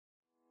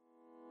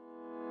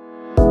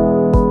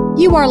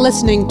You are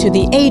listening to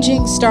the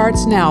Aging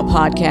Starts Now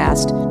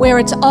podcast, where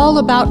it's all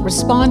about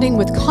responding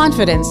with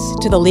confidence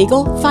to the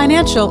legal,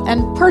 financial,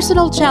 and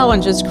personal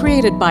challenges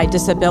created by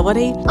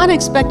disability,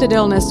 unexpected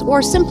illness,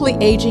 or simply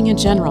aging in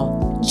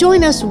general.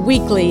 Join us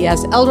weekly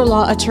as elder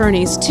law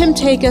attorneys Tim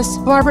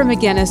Takis, Barbara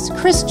McGinnis,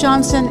 Chris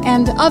Johnson,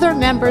 and other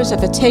members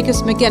of the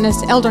Takis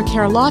McGinnis Elder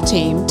Care Law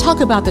Team talk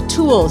about the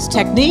tools,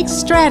 techniques,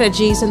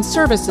 strategies, and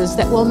services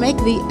that will make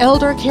the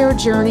elder care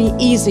journey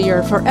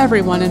easier for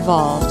everyone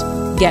involved.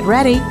 Get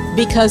ready,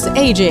 because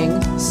aging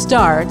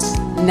starts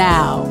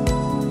now.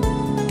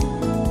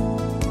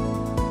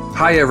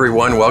 Hi,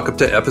 everyone. Welcome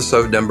to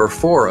episode number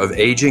 4 of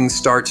Aging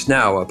Starts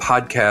Now, a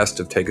podcast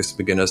of Takis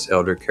McGinnis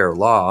Elder Care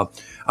Law.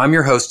 I'm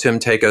your host, Tim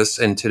Takis,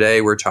 and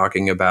today we're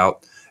talking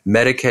about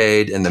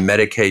Medicaid and the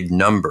Medicaid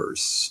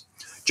numbers.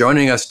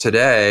 Joining us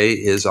today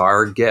is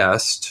our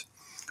guest,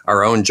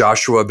 our own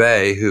Joshua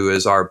Bay, who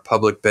is our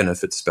public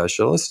benefits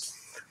specialist.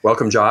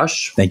 Welcome,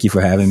 Josh. Thank you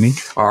for having me.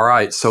 All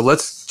right, so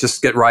let's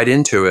just get right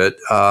into it.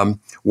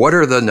 What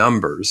are the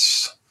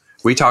numbers?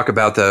 We talk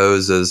about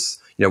those as,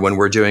 you know, when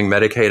we're doing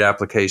Medicaid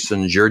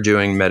applications, you're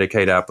doing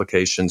Medicaid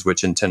applications,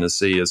 which in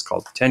Tennessee is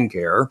called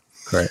TennCare.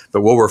 Correct.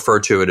 But we'll refer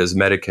to it as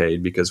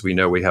Medicaid because we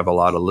know we have a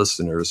lot of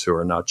listeners who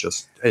are not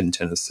just in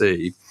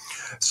Tennessee.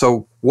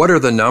 So what are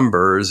the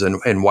numbers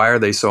and why are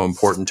they so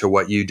important to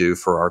what you do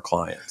for our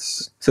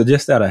clients? So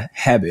just out of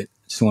habit,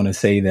 just want to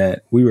say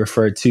that we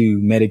refer to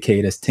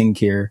Medicaid as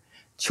TennCare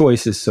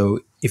Choices. So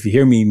if you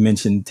hear me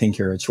mention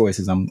TennCare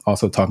Choices, I'm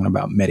also talking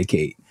about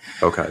Medicaid.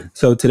 Okay.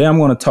 So today I'm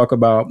going to talk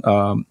about,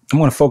 I'm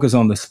going to focus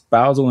on the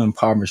spousal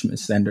empowerment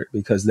standard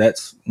because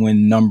that's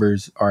when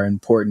numbers are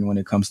important when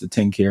it comes to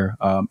TennCare.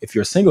 If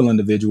you're a single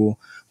individual,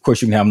 of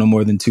course, you can have no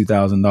more than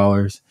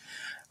 $2,000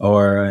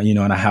 or, in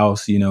a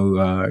house,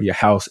 your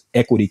house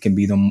equity can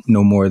be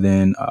no more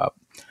than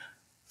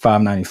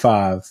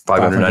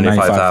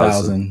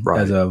 $595,000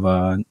 right, as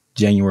of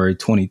January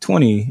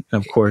 2020.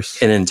 And of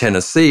course, and in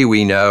Tennessee,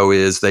 we know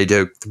is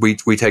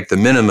we take the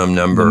minimum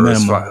number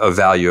of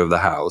value of the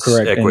house.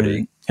 Correct.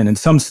 Equity. And in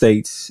some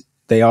states,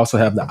 they also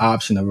have the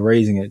option of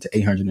raising it to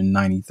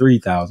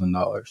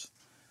 $893,000.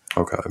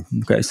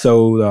 Okay.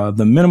 So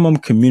the minimum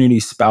community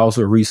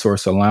spousal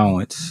resource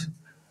allowance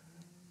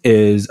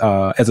is,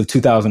 as of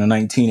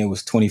 2019, it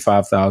was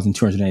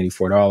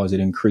 $25,284. It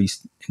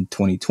increased in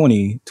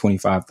 2020,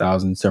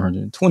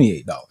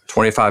 $25,728.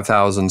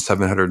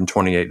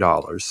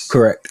 $25,728.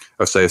 Correct.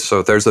 So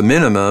if there's a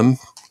minimum,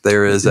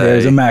 there's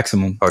a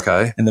maximum.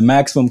 Okay. And the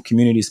maximum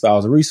community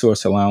spousal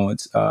resource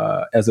allowance,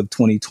 as of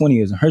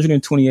 2020 is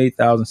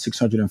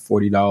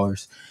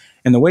 $128,640.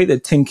 And the way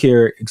that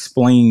TennCare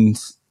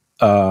explains,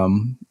 how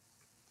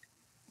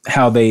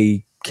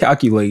they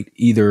calculate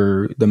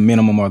either the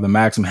minimum or the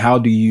maximum. How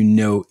do you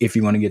know if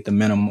you want to get the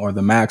minimum or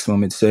the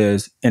maximum? It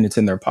says, and it's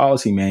in their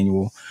policy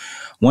manual,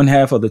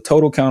 1/2 of the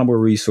total countable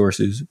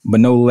resources,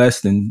 but no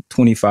less than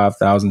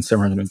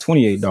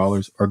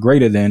 $25,728 or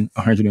greater than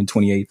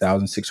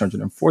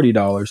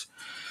 $128,640.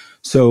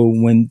 So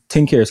when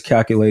TennCare is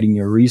calculating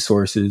your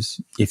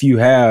resources, if you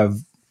have,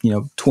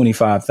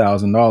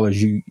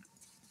 $25,000, you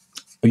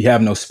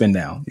have no spend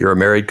down. You're a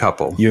married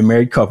couple.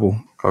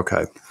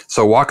 Okay.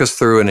 So walk us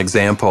through an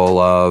example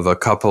of a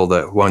couple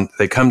that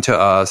they come to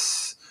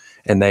us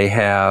and they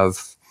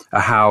have a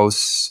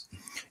house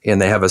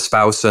and they have a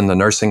spouse in the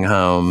nursing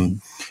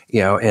home,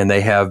 and they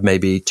have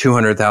maybe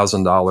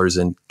 $200,000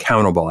 in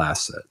countable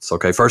assets.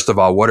 Okay. First of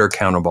all, what are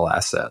countable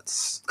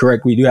assets?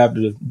 Correct. We do have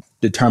to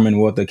determine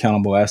what the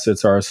countable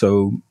assets are.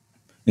 So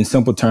in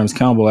simple terms,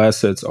 countable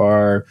assets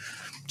are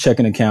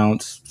checking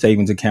accounts,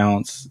 savings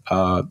accounts,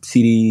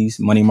 CDs,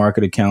 money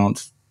market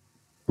accounts,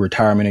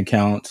 retirement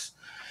accounts,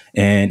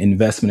 and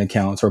investment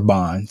accounts or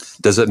bonds.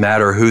 Does it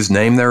matter whose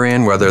name they're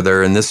in, whether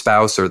they're in this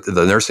spouse or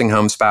the nursing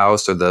home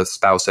spouse or the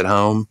spouse at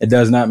home? It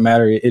does not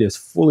matter. It is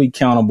fully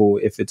countable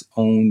if it's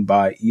owned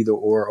by either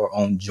or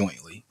owned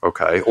jointly.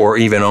 Okay. Or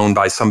even owned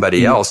by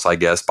somebody else, I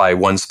guess, by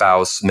one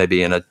spouse,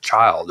 maybe in a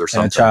child or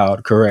something. And a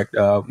child, correct.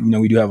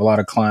 We do have a lot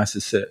of clients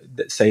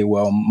that say,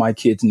 well, my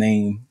kid's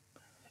name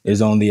is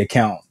on the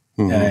account.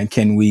 Mm-hmm. And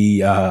can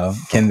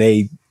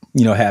they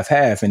have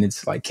half? And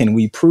it's like, can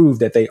we prove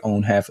that they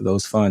own half of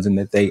those funds and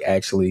that they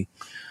actually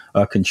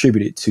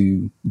contributed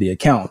to the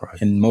account?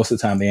 Right. And most of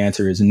the time the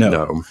answer is no.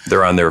 No,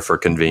 they're on there for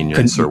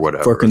convenience or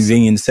whatever. For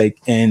convenience sake.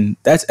 And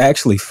that's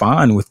actually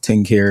fine with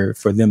TennCare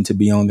for them to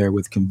be on there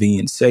with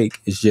convenience sake.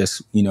 It's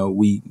just,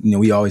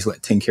 we always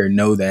let TennCare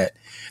know that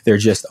they're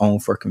just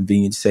owned for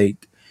convenience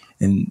sake.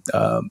 And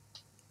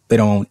they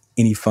don't own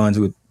any funds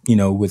with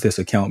this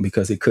account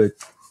because it could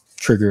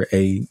trigger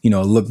a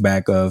look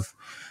back of,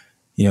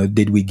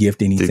 did we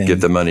gift anything? Did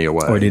give the money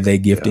away, or did they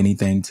gift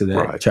anything to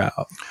that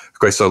child?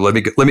 Okay, so let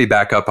me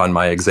back up on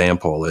my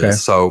example.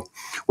 So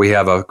we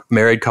have a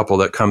married couple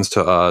that comes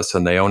to us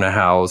and they own a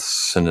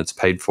house and it's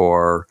paid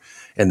for,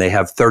 and they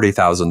have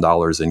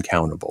 $30,000 in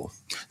countable.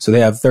 So they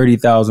have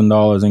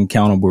 $30,000 in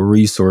countable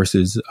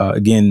resources.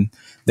 Again,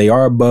 they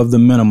are above the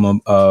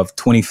minimum of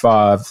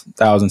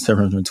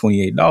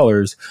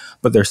 $25,728,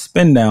 but their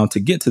spend down to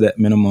get to that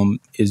minimum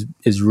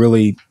is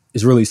really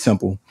it's really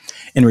simple.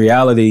 In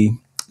reality,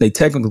 they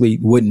technically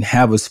wouldn't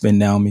have a spend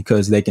down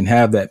because they can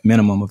have that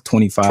minimum of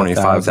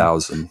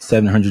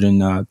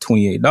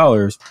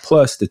 $25,728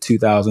 plus the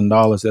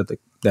 $2,000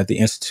 that the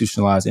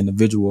institutionalized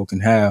individual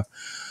can have.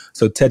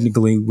 So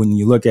technically, when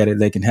you look at it,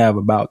 they can have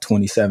about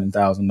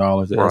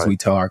 $27,000 as we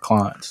tell our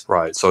clients.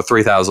 Right. So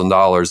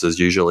 $3,000 is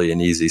usually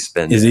an easy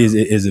spend down.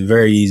 It's a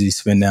very easy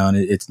spend down.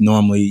 It's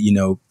normally,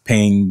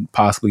 paying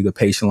possibly the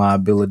patient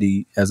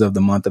liability as of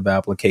the month of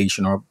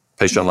application, or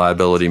patient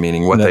liability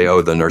meaning what they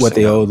owe the nursing home. What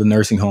they owe the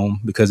nursing home,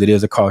 because it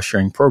is a cost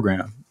sharing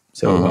program.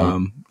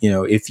 So,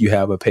 if you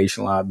have a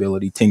patient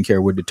liability,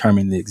 TennCare would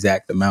determine the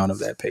exact amount of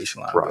that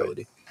patient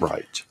liability.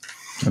 Right.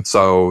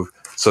 So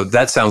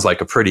that sounds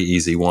like a pretty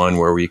easy one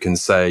where we can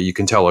say, you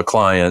can tell a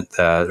client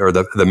that, or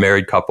the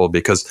married couple,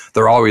 because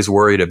they're always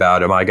worried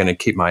about, am I going to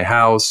keep my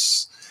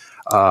house?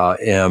 Do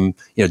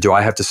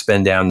I have to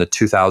spend down the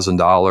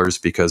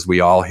 $2,000? Because we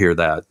all hear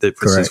that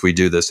since we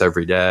do this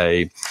every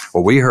day.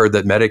 Well, we heard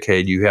that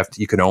Medicaid,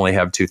 you can only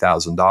have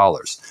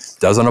 $2,000.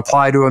 Doesn't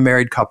apply to a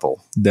married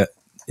couple.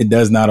 It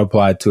does not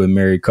apply to a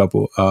married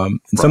couple. And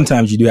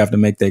sometimes you do have to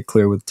make that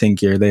clear with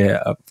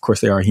TennCare. Of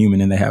course, they are human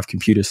and they have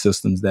computer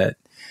systems that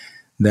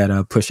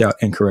push out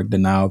incorrect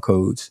denial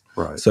codes.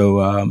 Right.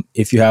 So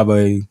if you have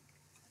a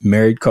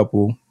married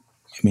couple,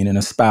 and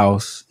a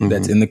spouse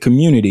that's in the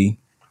community,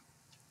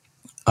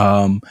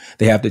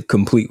 they have to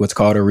complete what's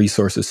called a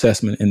resource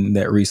assessment, and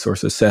that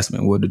resource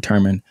assessment will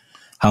determine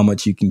how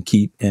much you can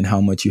keep and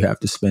how much you have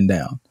to spend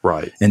down.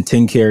 Right. And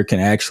TennCare can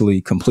actually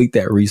complete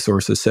that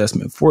resource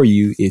assessment for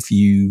you if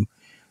you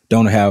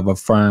don't have a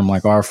firm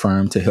like our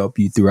firm to help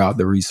you throughout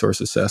the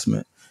resource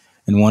assessment.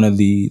 And one of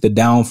the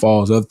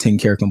downfalls of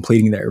TennCare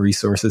completing that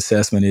resource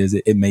assessment is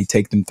it may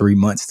take them 3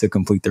 months to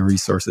complete the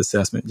resource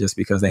assessment, just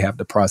because they have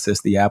to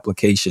process the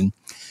application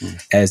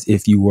as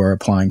if you were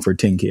applying for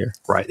TennCare.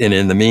 Right. And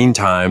in the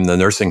meantime, the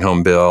nursing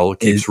home bill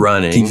keeps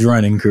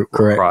running.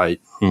 Correct.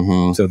 Right.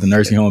 Mm-hmm. So the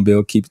nursing home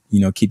bill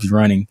keeps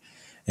running.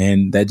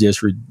 And that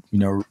just,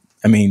 the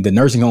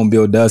nursing home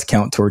bill does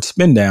count towards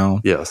spend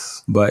down.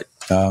 Yes. But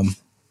some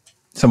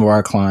of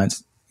our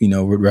clients,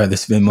 would rather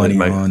spend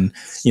money on,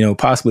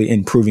 possibly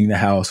improving the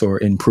house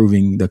or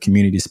improving the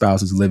community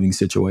spouse's living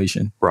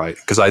situation. Right.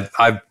 Because I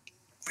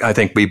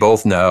think we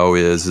both know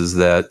is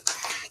that,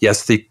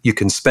 yes, you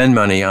can spend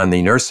money on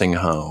the nursing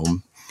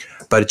home,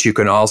 but you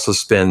can also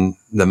spend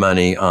the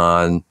money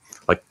on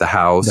like the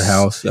house,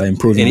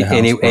 improving the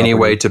house, any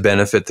way to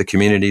benefit the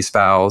community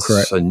spouse.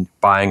 Correct. And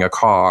buying a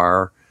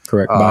car.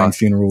 Correct. Buying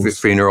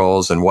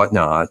funerals and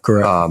whatnot.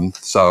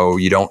 Correct. So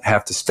you don't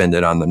have to spend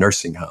it on the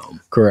nursing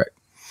home. Correct.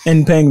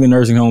 And paying the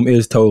nursing home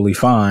is totally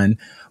fine,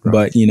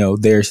 but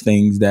there's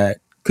things that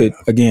could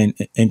again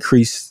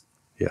increase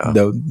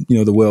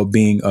the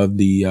well-being of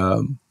the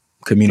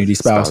community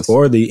spouse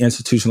or the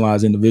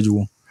institutionalized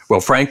individual. Well,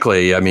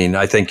 frankly,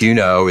 I think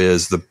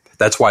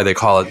that's why they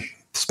call it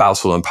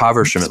spousal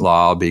impoverishment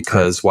law,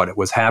 because what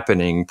was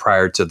happening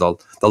prior to the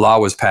law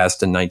was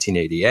passed in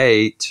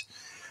 1988.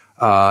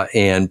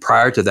 And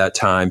prior to that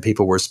time,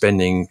 people were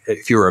spending,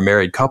 if you were a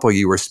married couple,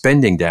 you were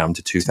spending down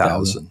to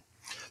 $2,000.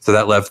 So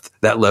that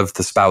left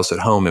the spouse at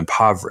home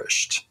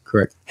impoverished.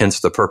 Correct. Hence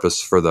the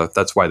purpose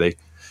that's why they,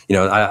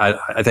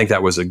 I think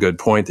that was a good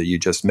point that you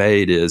just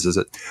made is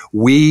that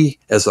we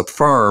as a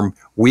firm,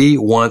 we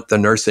want the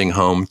nursing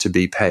home to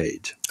be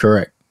paid.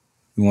 Correct.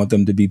 We want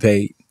them to be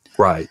paid.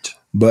 Right.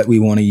 But we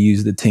want to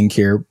use the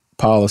TennCare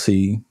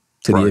policy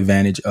to the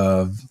advantage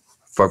of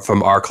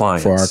from our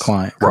clients. For our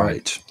client.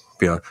 Right.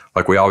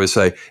 Like we always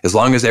say, as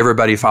long as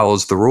everybody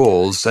follows the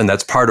rules, and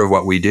that's part of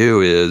what we do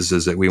is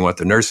that we want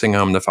the nursing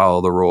home to follow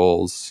the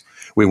rules.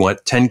 We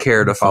want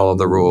TennCare to follow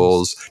the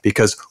rules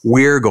because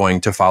we're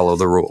going to follow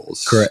the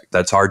rules. Correct.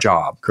 That's our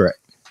job. Correct.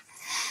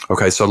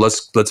 Okay, so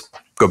let's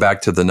go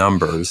back to the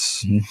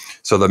numbers. Mm-hmm.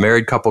 So the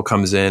married couple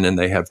comes in and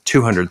they have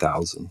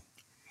 $200,000,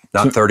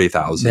 not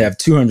 $30,000. They have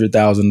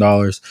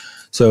 $200,000.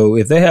 So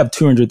if they have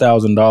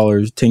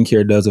 $200,000,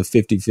 TennCare does a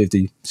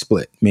 50-50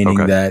 split,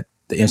 meaning that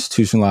the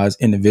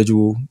institutionalized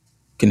individual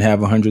can have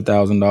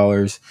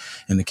 $100,000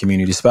 and the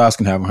community spouse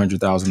can have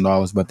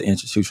 $100,000, but the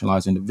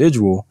institutionalized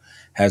individual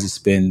has to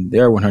spend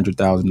their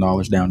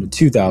 $100,000 down to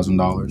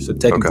 $2,000. So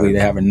technically they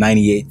have a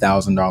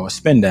 $98,000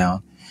 spend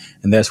down.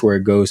 And that's where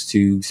it goes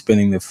to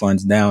spending the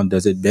funds down.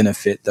 Does it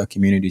benefit the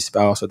community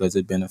spouse or does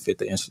it benefit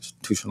the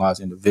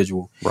institutionalized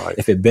individual? Right.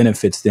 If it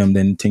benefits them,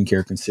 then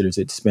TennCare considers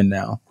it spend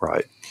down.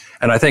 Right.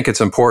 And I think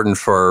it's important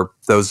for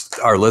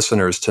our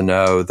listeners to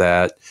know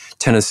that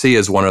Tennessee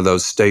is one of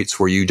those states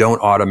where you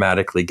don't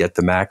automatically get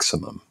the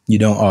maximum. You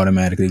don't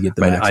automatically get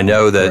the maximum. I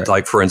know that,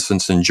 like, for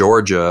instance, in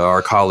Georgia,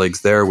 our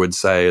colleagues there would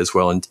say as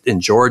well,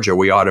 in Georgia,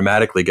 we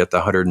automatically get the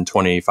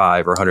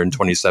 125 or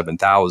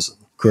 127,000.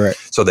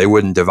 Correct. So they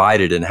wouldn't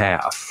divide it in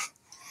half.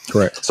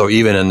 Correct. So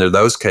even in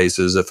those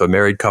cases, if a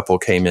married couple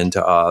came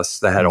into us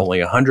that had only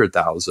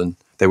 100,000,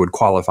 they would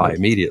qualify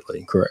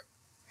immediately. Correct.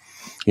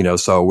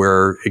 So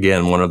we're,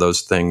 again, one of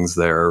those things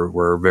there.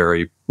 We're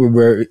very,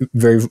 very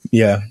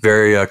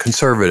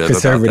conservative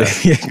about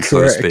that, yeah,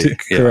 so to speak.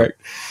 Correct. Yeah.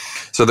 Correct.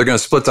 So they're going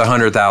to split the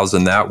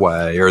 $100,000 that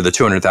way, or the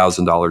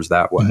 $200,000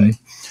 that way.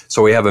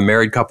 So we have a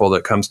married couple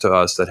that comes to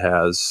us that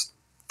has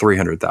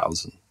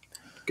 $300,000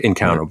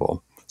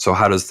 incountable. So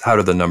how do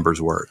the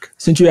numbers work?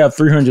 Since you have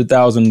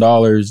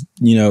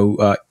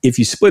 $300,000, if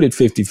you split it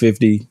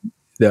 50-50,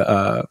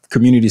 the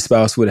community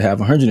spouse would have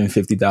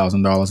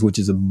 $150,000, which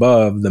is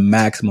above the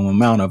maximum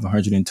amount of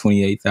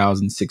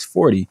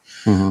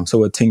 $128,640. So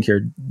what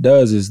TennCare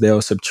does is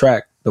they'll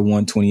subtract the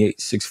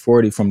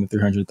 $128,640 from the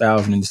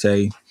 $300,000 and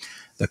say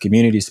the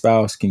community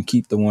spouse can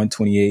keep the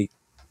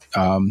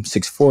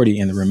 $128,640,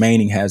 and the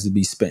remaining has to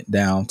be spent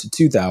down to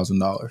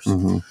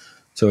 $2,000.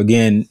 So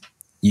again,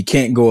 you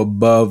can't go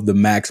above the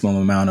maximum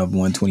amount of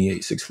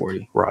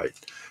 $128,640. Right.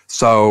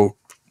 So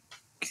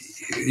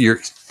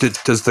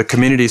does the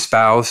community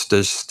spouse,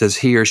 does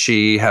he or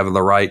she have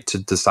the right to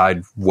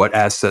decide what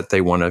asset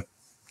they want to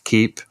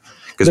keep?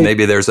 Because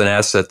maybe there's an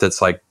asset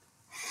that's like,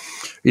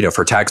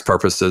 for tax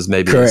purposes,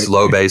 maybe it's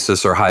low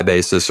basis or high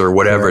basis or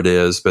whatever it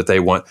is, but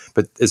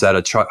is that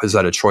a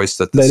choice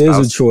that the spouse?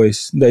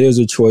 That is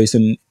a choice.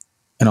 And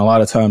a lot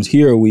of times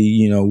here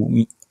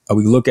we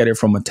look at it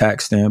from a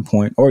tax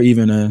standpoint or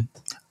even a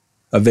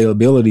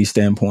availability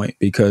standpoint,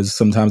 because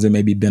sometimes it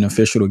may be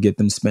beneficial to get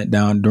them spent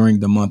down during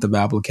the month of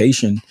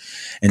application,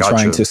 and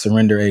trying to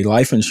surrender a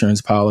life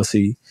insurance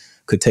policy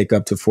could take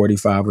up to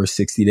 45 or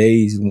 60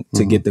 days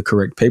to get the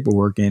correct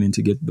paperwork in and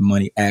to get the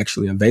money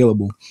actually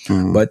available.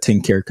 But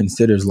TennCare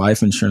considers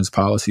life insurance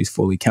policies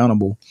fully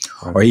countable,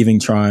 or even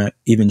trying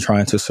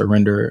to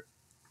surrender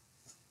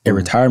a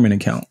retirement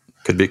account.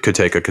 Could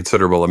take a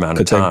considerable amount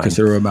of time.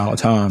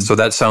 So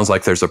that sounds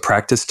like there's a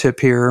practice tip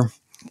here.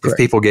 Correct. If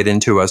people get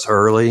into us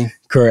early,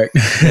 correct,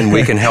 and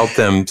we can help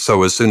them,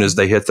 so as soon as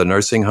they hit the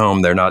nursing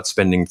home, they're not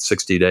spending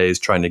 60 days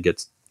trying to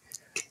get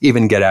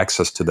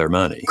access to their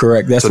money.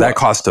 Correct. That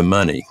costs them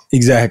money.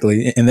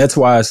 Exactly, and that's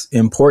why it's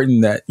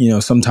important that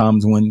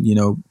sometimes when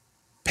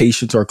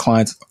patients or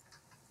clients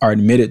are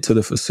admitted to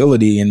the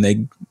facility and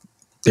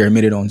they're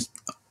admitted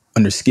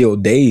under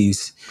skilled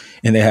days,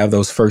 and they have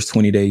those first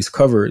 20 days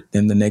covered,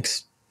 then the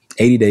next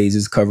 80 days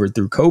is covered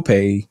through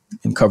copay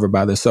and covered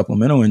by the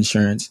supplemental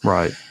insurance.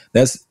 Right.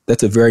 That's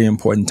a very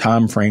important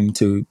time frame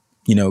to,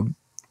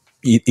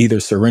 either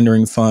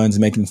surrendering funds,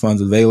 making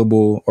funds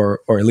available,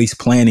 or at least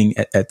planning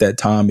at that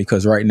time,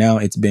 because right now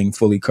it's being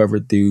fully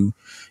covered through,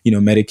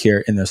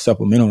 Medicare and the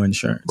supplemental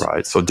insurance.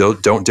 Right. So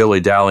don't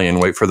dilly-dally and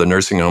wait for the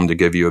nursing home to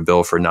give you a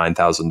bill for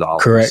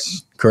 $9,000.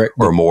 Correct.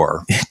 Or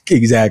more.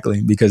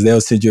 Exactly. Because they'll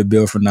send you a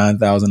bill for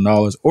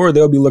 $9,000, or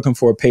they'll be looking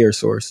for a payer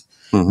source.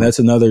 And that's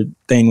another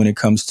thing when it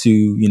comes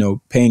to,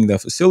 paying the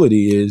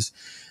facility, is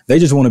they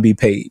just want to be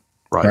paid.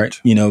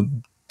 Right.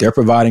 They're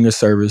providing a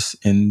service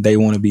and they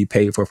want to be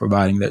paid for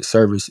providing that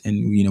service.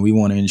 And, we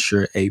want to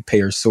ensure a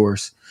payer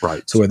source.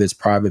 Right. So whether it's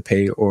private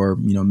pay or,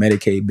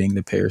 Medicaid being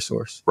the payer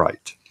source.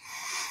 Right.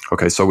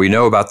 Okay. So we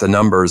know about the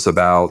numbers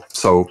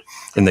so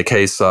in the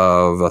case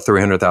of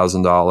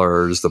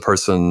 $300,000, the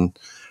person,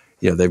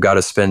 they've got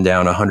to spend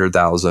down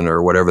 $100,000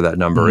 or whatever that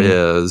number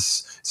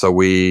is. So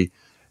we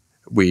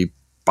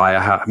buy a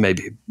house,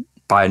 maybe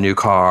buy a new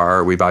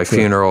car, we buy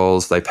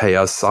funerals, they pay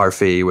us our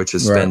fee, which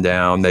is spend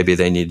down. Maybe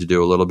they need to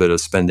do a little bit of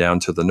spend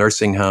down to the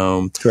nursing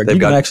home. Correct. You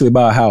can actually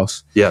buy a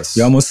house. Yes.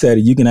 You almost said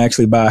it. You can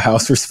actually buy a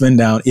house for spend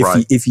down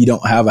if you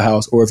don't have a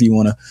house, or if you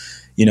want to,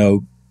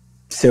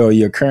 sell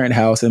your current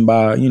house and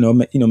buy,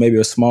 maybe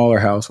a smaller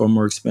house or a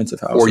more expensive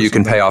house. Or you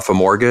can pay off a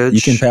mortgage.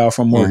 You can pay off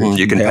a mortgage.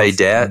 You can pay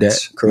debt.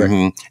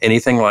 Correct.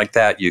 Anything like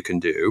that you can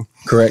do.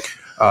 Correct.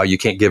 You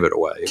can't give it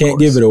away. Can't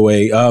give it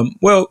away.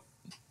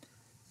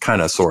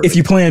 Kind of, sort of. If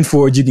you plan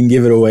for it, you can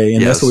give it away.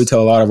 And that's what we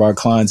tell a lot of our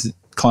clients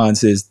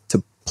is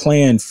to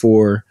plan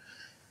for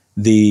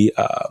the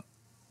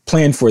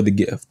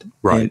gift.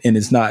 Right. And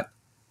it's not,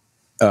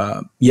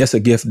 yes, a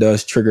gift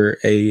does trigger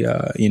a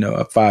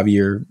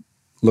 5-year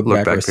look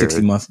back or a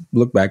 60-month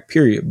look back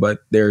period, but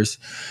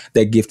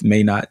that gift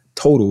may not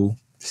total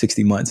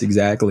 60 months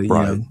exactly.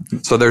 Right.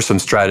 So there's some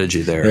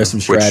strategy there. There's some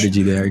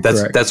strategy there.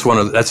 Correct. That's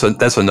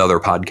another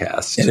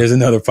podcast. Yeah, there's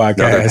another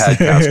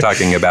podcast.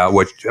 Talking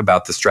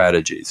about the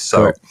strategies.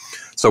 So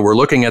we're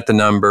looking at the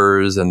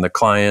numbers, and the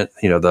client,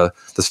 the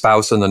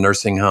spouse in the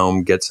nursing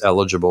home gets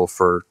eligible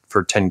for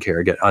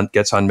TennCare,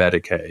 gets on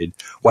Medicaid.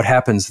 What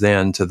happens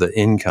then to the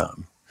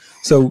income?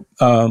 So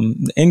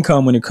the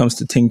income, when it comes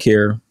to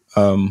TennCare,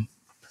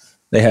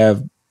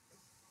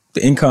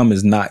 the income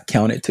is not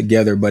counted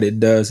together, but it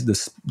does.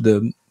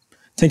 The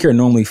TennCare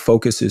normally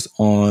focuses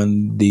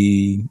on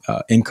the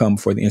income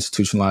for the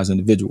institutionalized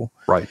individual.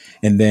 Right.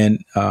 And then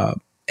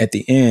at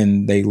the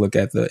end, they look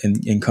at the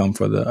income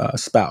for the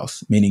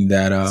spouse, meaning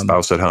that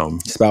spouse at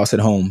home,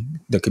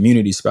 the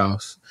community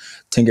spouse.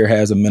 TennCare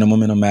has a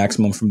minimum and a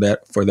maximum for that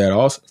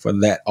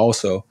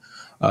also.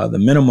 The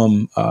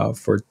minimum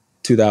for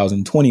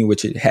 2020,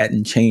 which it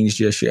hadn't changed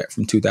just yet,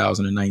 from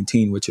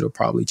 2019, which it'll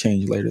probably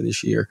change later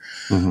this year.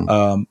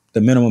 The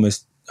minimum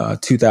is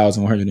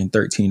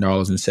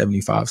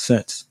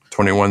 $2,113.75.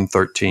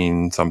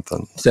 2113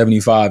 something.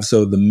 75.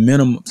 So the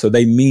minimum. So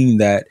they mean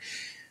that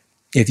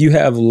if you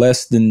have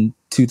less than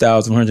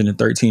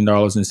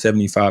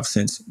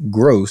 $2,113.75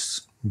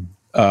 gross,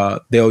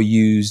 they'll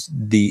use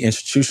the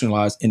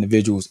institutionalized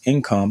individual's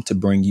income to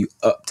bring you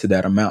up to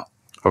that amount.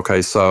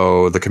 Okay,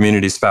 so the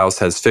community spouse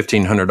has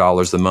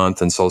 $1,500 a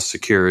month in Social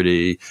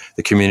Security.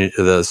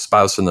 The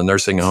spouse in the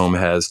nursing home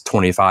has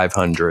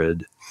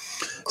 $2,500.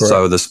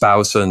 So the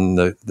spouse in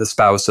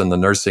the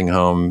nursing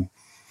home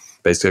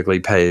basically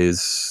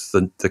pays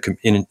the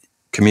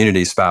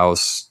community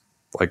spouse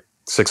like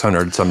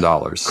 $600 some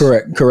dollars.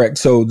 Correct.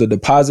 So the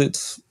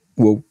deposits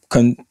will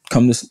come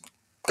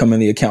in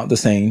the account the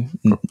same.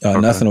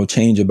 Nothing will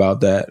change about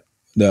that.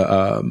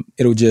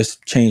 It'll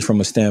just change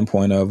from a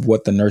standpoint of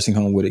what the nursing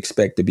home would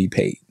expect to be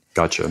paid.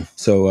 Gotcha.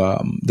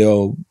 So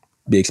they'll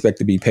be expected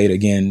to be paid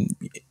again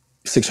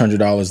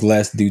 $600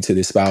 less due to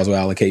the spousal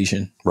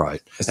allocation.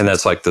 Right. And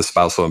that's like the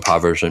spousal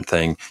impoverishment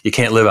thing. You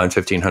can't live on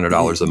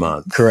 $1,500 a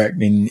month.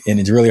 Correct. And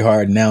it's really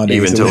hard nowadays.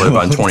 Even to live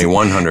on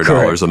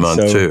 $2,100 a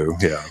month too.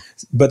 Yeah.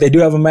 But they do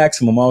have a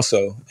maximum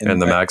also.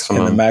 And the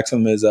maximum? And the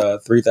maximum is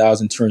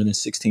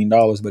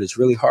 $3,216, but it's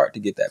really hard to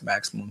get that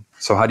maximum.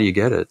 So how do you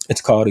get it?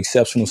 It's called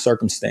exceptional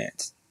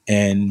circumstance.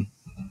 And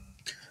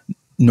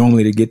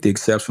normally to get the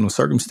exceptional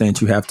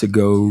circumstance, you have to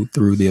go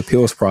through the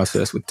appeals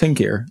process with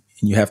TennCare.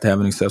 And you have to have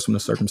an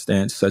exceptional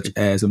circumstance such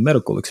as a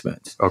medical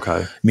expense.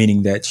 Okay.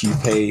 Meaning that you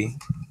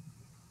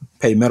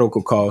pay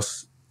medical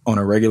costs on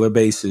a regular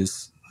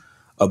basis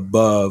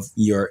above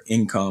your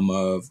income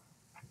of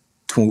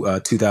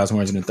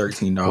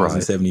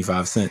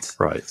 $2,113.75.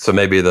 Right. So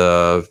maybe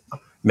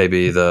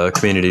the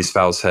community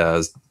spouse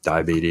has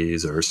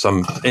diabetes or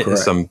some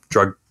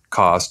drug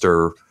cost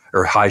or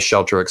high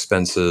shelter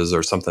expenses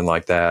or something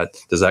like that.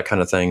 Does that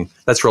kind of thing?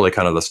 That's really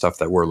kind of the stuff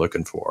that we're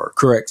looking for.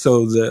 Correct.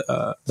 So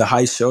the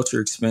high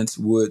shelter expense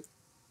would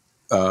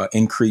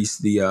increase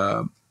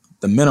the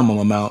minimum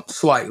amount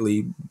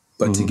slightly,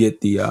 but to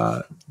get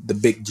the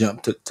big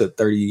jump to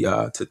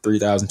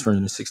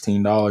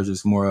 $3,216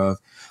 is more of,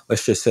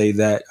 let's just say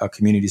that a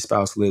community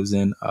spouse lives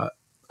in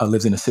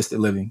assisted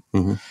living,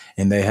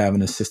 and they have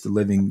an assisted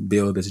living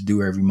bill that's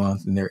due every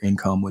month, and their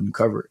income wouldn't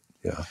cover it.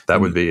 Yeah,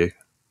 that would be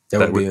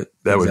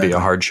a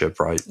hardship,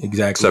 right?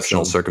 Exactly.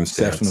 Exceptional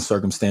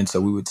circumstance. So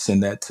we would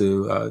send that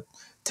to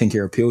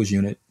TennCare Appeals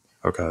Unit.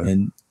 Okay.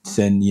 And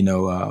send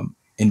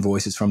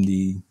invoices from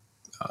the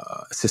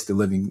assisted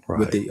living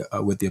with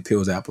the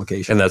appeals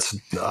application. And that's,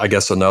 I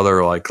guess,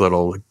 another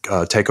little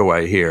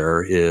takeaway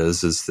here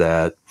is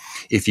that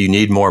if you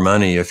need more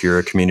money, if you're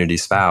a community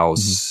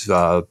spouse,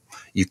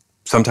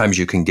 sometimes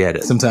you can get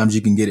it. Sometimes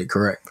you can get it,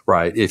 correct.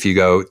 Right. If you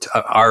go,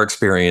 our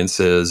experience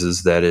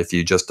is that if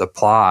you just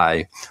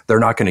apply, they're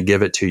not going to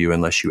give it to you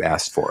unless you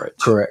ask for it.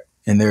 Correct.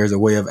 And there's a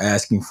way of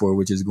asking for it,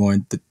 which is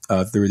going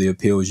through the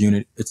appeals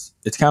unit.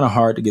 It's kind of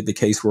hard to get the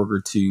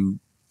caseworker to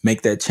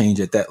make that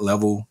change at that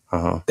level,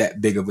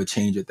 that big of a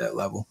change at that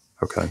level.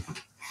 Okay.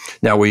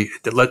 Now I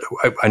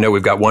know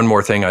we've got one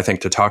more thing I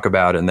think to talk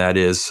about, and that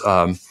is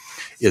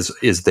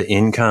the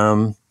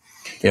income.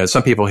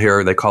 Some people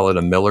here, they call it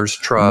a Miller's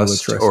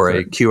Trust or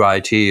a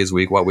QIT, is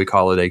what we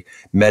call it, a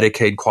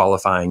Medicaid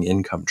Qualifying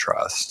Income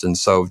Trust. And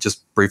so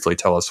just briefly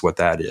tell us what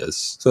that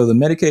is. So the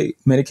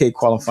Medicaid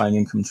Qualifying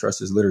Income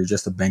Trust is literally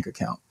just a bank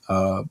account.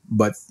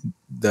 But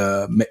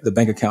the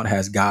bank account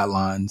has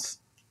guidelines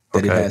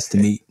that it has to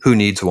meet. Who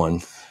needs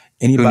one?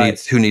 Anybody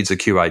who needs a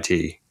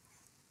QIT?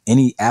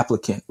 Any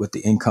applicant with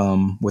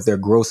their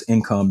gross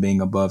income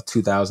being above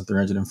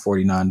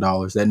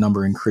 $2,349. That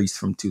number increased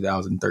from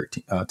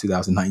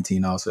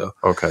 2019 also.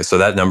 Okay, so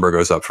that number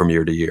goes up from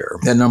year to year.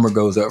 That number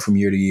goes up from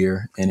year to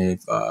year, and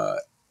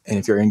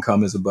if your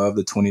income is above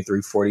the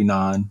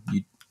 2349,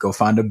 you go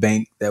find a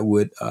bank that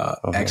would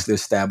actually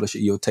establish it.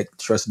 You'll take the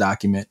trust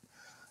document,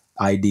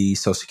 ID,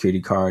 Social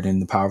Security card,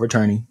 and the power of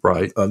attorney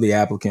of the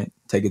applicant.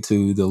 Take it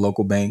to the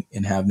local bank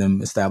and have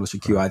them establish a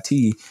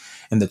QIT.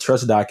 And the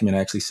trust document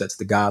actually sets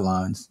the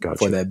guidelines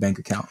for that bank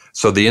account.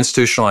 So the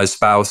institutionalized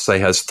spouse, say,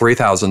 has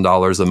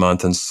 $3,000 a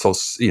month in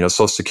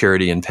Social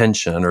Security and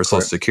pension or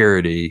Social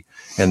Security,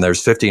 and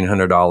there's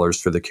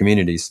 $1,500 for the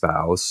community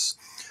spouse.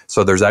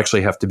 So there's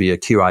actually have to be a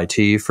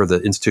QIT for the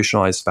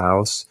institutionalized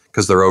spouse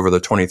because they're over the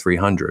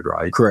 2,300,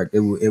 right? Correct. It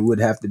would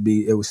still have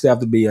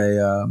to be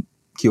a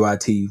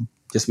QIT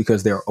just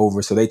because they're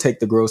over. So they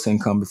take the gross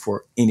income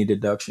before any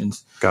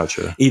deductions.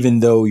 Gotcha. Even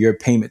though your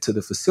payment to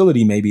the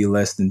facility may be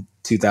less than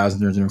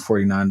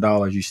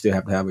 $2,349, you still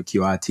have to have a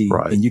QIT.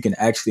 Right. And you can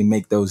actually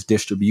make those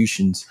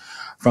distributions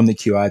from the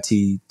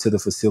QIT to the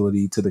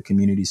facility, to the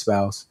community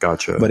spouse.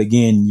 Gotcha. But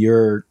again,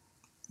 your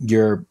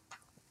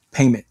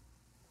payment,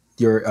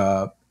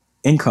 your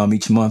income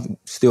each month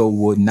still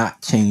would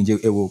not change.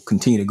 It will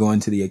continue to go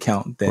into the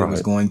account that it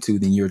was going to.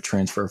 Then you'll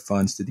transfer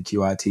funds to the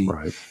QIT.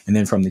 Right. And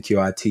then from the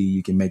QIT,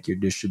 you can make your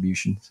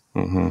distributions.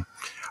 Mm-hmm.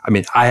 I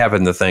mean, I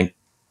happen to think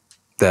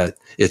that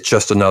it's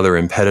just another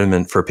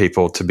impediment for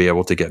people to be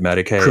able to get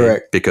Medicaid.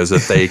 Correct. Because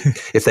if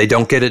they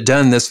don't get it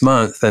done this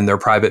month, then their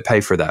private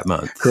pay for that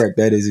month. Correct.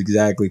 That is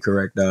exactly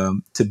correct.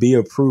 To be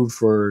approved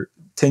for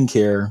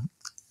TennCare,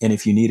 And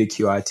if you need a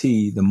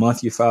QIT, the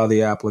month you file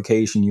the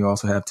application, you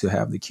also have to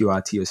have the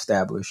QIT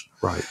established.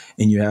 Right.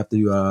 And you have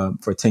to,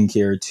 for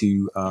TennCare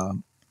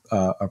to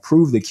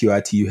approve the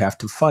QIT, you have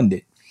to fund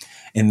it.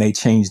 And they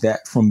changed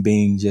that from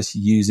being just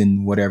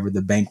using whatever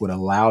the bank would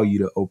allow you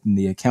to open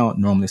the account.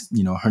 Normally,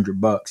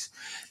 $100.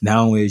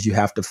 Now is you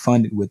have to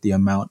fund it with the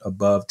amount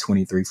above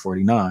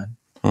 $23.49.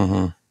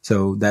 Mm-hmm.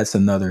 So that's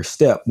another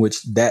step,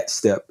 which that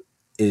step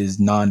is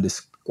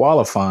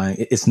non-disqualifying.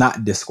 It's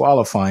not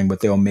disqualifying,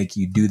 but they'll make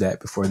you do that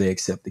before they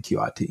accept the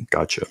QIT.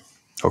 Gotcha.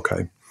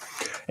 Okay.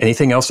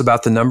 Anything else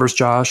about the numbers,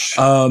 Josh?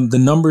 The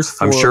numbers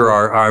for...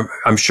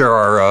 I'm sure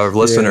our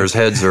listeners'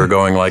 heads are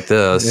going like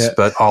this,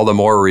 but all the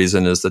more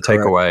reason is the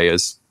takeaway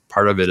is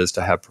part of it is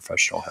to have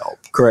professional help.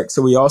 Correct.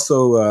 So we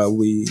also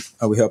we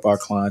help our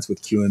clients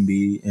with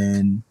QMB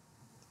and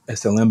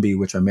SLMB,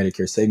 which are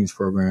Medicare savings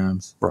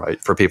programs. Right.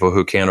 For people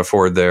who can't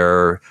afford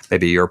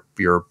maybe your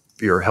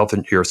health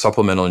and your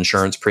supplemental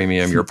insurance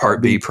premium, your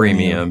Part B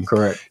premium.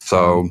 Correct.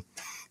 So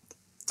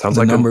sounds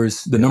the like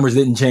numbers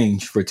didn't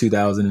change for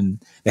 2000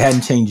 and they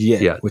hadn't changed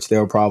yet, which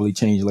they'll probably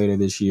change later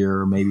this year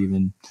or maybe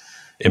even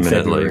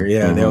imminently.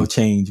 They'll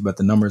change, but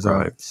the numbers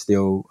are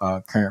still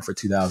current for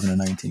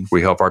 2019.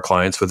 We help our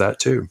clients with that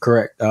too.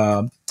 Correct.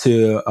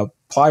 To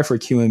apply for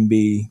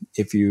QMB,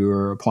 if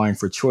you're applying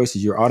for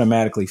choices, you're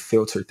automatically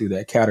filtered through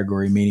that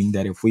category, meaning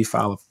that if we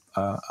file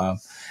a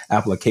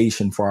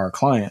application for our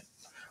client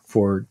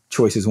for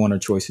choices 1 or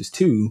choices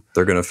 2,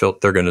 they're going to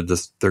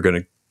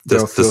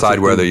decide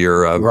whether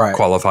you're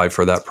qualified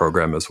for that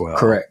program as well.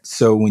 Correct.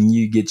 So when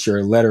you get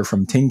your letter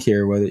from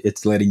TennCare, whether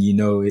it's letting you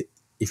know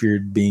if you're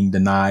being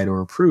denied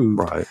or approved,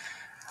 right?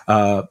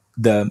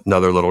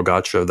 Another little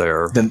gotcha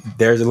there.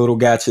 There's a little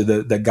gotcha.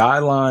 The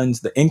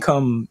guidelines, the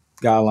income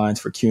guidelines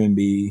for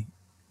QMB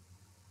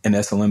and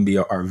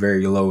SLMB are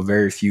very low.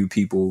 Very few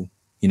people,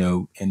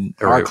 and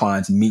our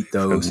clients meet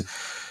those.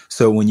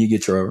 So when you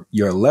get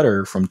your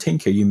letter from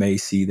TennCare, you may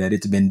see that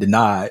it's been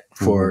denied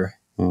for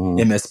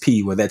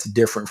MSP. Well, that's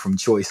different from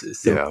choices.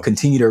 So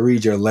continue to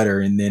read your letter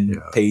and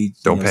then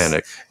Don't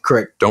panic.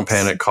 Correct. Don't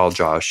panic. Call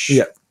Josh.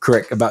 Yeah,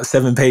 correct. About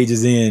 7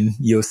 pages in,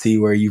 you'll see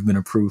where you've been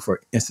approved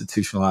for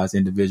institutionalized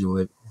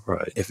individual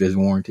if it's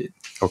warranted.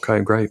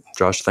 Okay, great.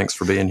 Josh, thanks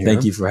for being here.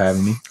 Thank you for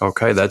having me.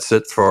 Okay, that's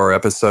it for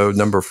episode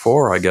number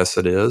 4, I guess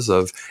it is,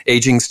 of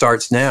Aging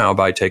Starts Now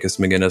by Takacs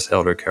McGinnis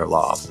Elder Care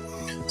Law.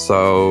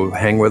 So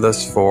hang with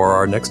us for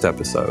our next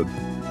episode.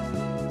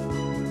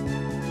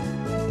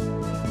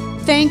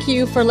 Thank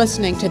you for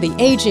listening to the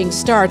Aging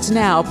Starts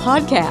Now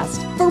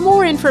podcast. For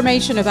more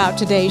information about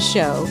today's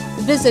show,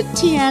 visit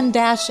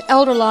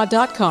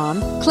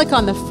tn-elderlaw.com, click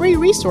on the Free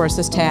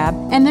Resources tab,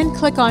 and then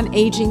click on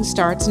Aging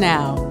Starts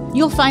Now.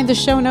 You'll find the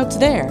show notes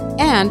there.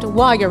 And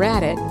while you're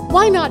at it,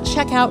 why not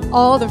check out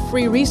all the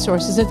free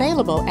resources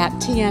available at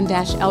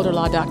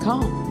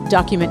tn-elderlaw.com?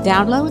 Document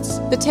downloads,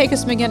 the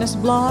Takacs McGinnis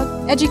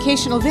blog,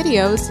 educational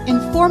videos,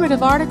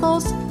 informative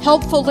articles,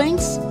 helpful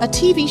links, a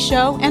TV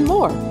show, and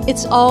more.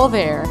 It's all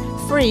there,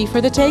 free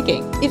for the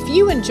taking. If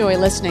you enjoy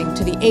listening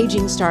to the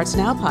Aging Starts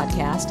Now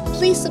podcast,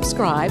 please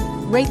subscribe,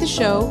 rate the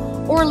show,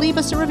 or leave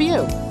us a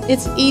review.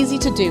 It's easy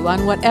to do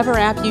on whatever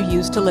app you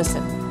use to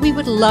listen. We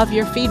would love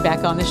your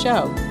feedback on the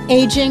show.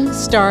 Aging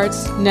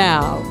Starts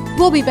Now.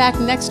 We'll be back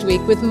next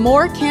week with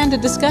more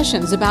candid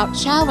discussions about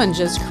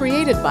challenges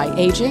created by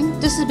aging,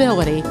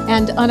 disability,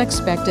 and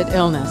unexpected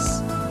illness.